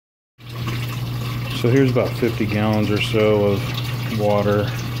So here's about 50 gallons or so of water,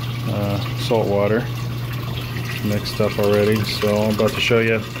 salt water, mixed up already. So I'm about to show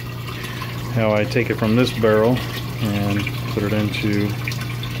you how I take it from this barrel and put it into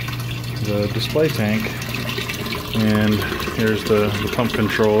the display tank. And here's the pump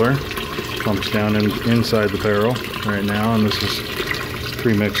controller. Pumps down inside the barrel right now, and this is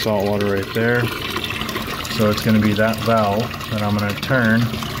pre-mixed salt water right there. So it's going to be that valve that I'm going to turn.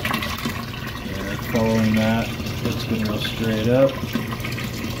 And following that, it's going to go straight up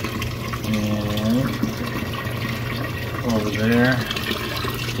and over there,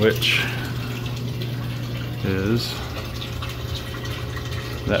 which is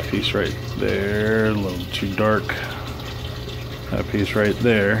that piece right there. A little too dark. That piece right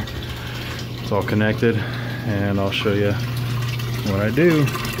there. It's all connected, and I'll show you what I do.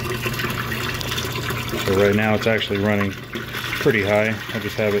 So right now it's actually running pretty high. I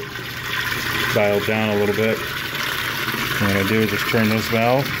just have it dialed down a little bit. And what I do is just turn this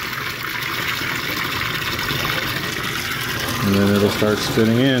valve, and then it'll start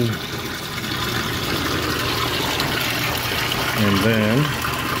spitting in. And then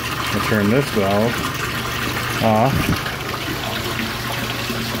I turn this valve off,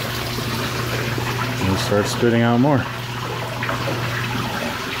 and it starts spitting out more.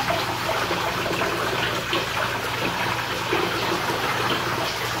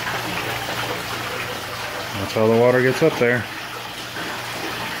 That's how the water gets up there.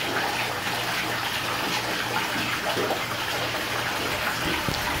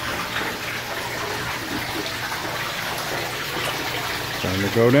 Time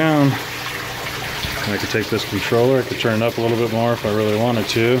to go down. I could take this controller, I could turn it up a little bit more if I really wanted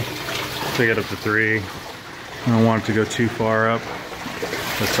to. Take it up to 3. I don't want it to go too far up.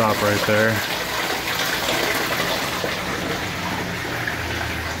 The top right there.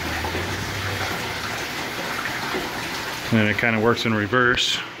 And then it kind of works in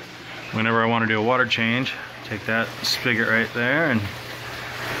reverse. Whenever I want to do a water change, take that spigot right there and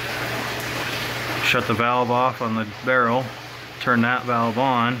shut the valve off on the barrel, turn that valve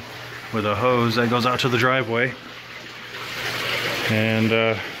on with a hose that goes out to the driveway, and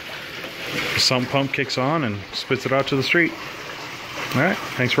the sump pump kicks on and spits it out to the street. Alright,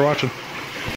 thanks for watching.